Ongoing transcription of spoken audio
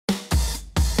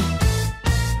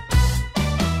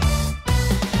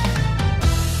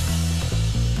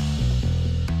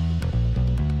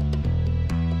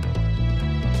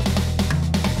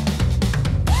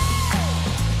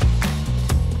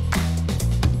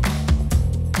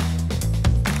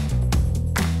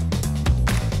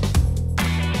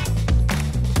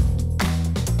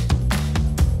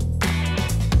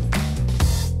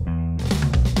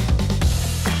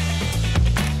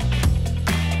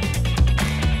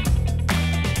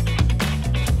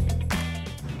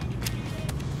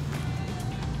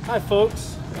Hi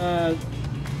folks,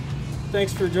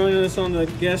 thanks for joining us on the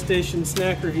gas station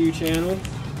snack review channel.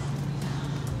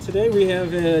 Today we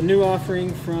have a new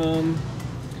offering from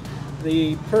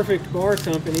the Perfect Bar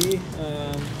Company.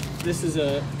 This is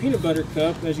a peanut butter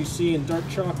cup, as you see, in dark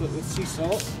chocolate with sea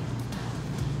salt.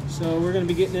 So we're going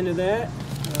to be getting into that.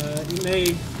 You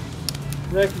may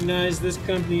recognize this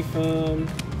company from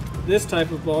this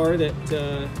type of bar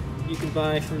that you can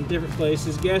buy from different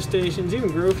places, gas stations, even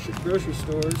grocery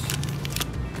stores.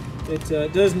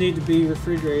 It does need to be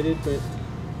refrigerated, but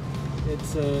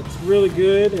it's really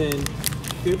good and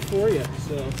good for you.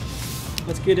 So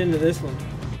let's get into this one.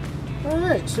 All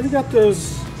right, so we got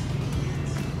those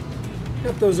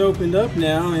opened up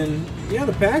now, and yeah,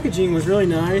 the packaging was really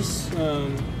nice.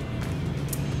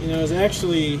 You know, it's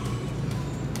actually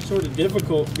sort of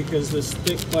difficult because this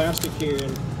thick plastic here,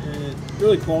 and it's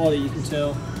really quality, you can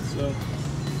tell. So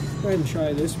go ahead and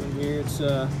try this one here.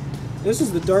 This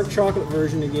is the dark chocolate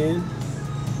version again.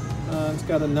 It's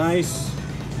got a nice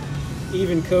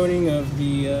even coating of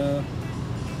the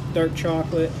dark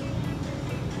chocolate,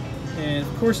 and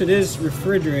of course it is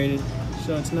refrigerated,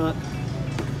 so it's not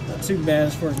too bad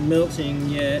as far as melting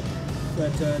yet,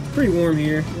 but it's pretty warm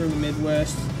here. We're in the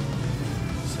Midwest,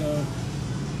 so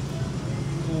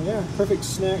yeah,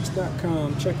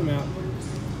 perfectsnacks.com, check them out.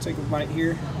 Take a bite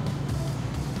here.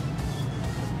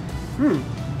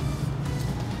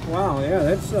 Wow, yeah,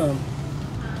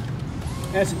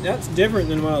 that's different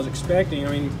than what I was expecting.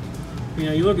 I mean, you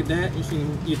know, you look at that,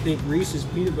 you think Reese's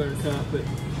peanut butter cup, but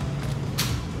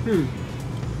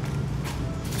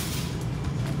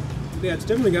yeah, it's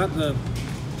definitely got the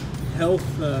health,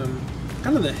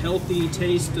 kind of the healthy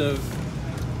taste of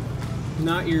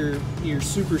not your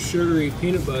super sugary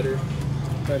peanut butter,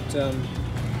 but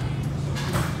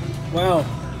wow,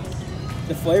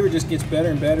 the flavor just gets better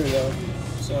and better though.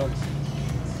 So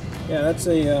yeah, that's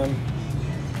a you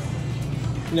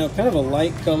know, kind of a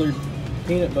light colored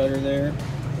peanut butter there,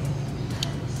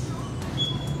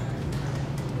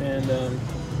 and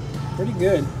pretty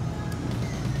good.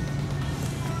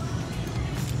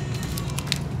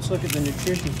 Let's look at the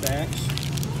nutrition facts.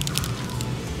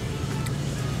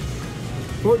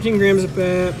 14 grams of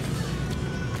fat,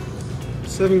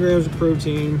 7 grams of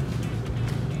protein,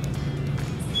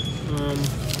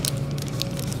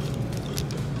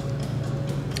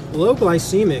 low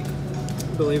glycemic,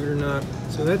 believe it or not.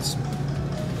 So that's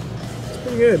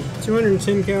pretty good.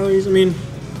 210 calories. I mean,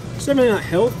 it's definitely not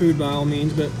health food by all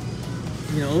means, but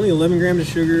you know, only 11 grams of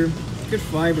sugar, good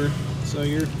fiber. So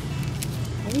I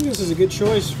think this is a good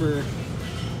choice for,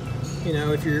 you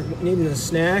know, if you're needing a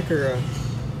snack or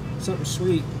something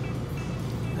sweet.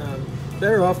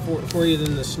 Better off for you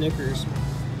than the Snickers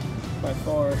by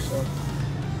far. So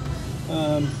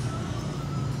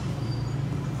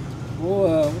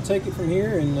we'll take it from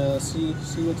here and see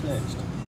what's next.